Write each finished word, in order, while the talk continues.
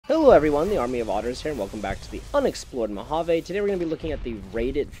Hello everyone, the Army of Otters here, and welcome back to the Unexplored Mojave. Today we're going to be looking at the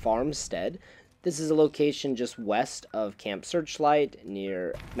Raided Farmstead. This is a location just west of Camp Searchlight,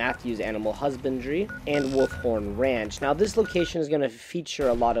 near Matthews Animal Husbandry, and Wolfhorn Ranch. Now this location is going to feature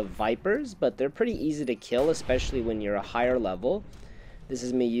a lot of vipers, but they're pretty easy to kill, especially when you're a higher level. This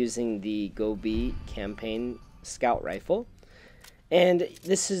is me using the Gobi Campaign Scout Rifle. And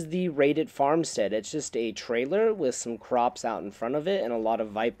this is the Raided Farmstead. It's just a trailer with some crops out in front of it and a lot of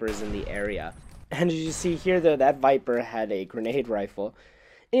vipers in the area. And as you see here, though, that viper had a grenade rifle.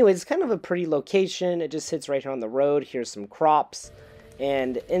 Anyway, it's kind of a pretty location. It just sits right here on the road. Here's some crops.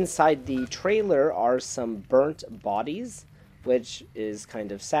 And inside the trailer are some burnt bodies, which is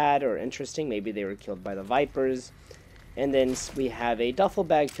kind of sad or interesting. Maybe they were killed by the vipers. And then we have a duffel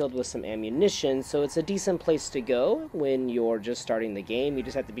bag filled with some ammunition, so it's a decent place to go when you're just starting the game. You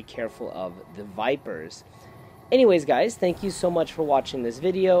just have to be careful of the vipers. Anyways, guys, thank you so much for watching this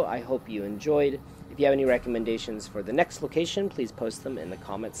video. I hope you enjoyed. If you have any recommendations for the next location, please post them in the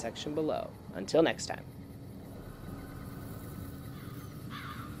comment section below. Until next time.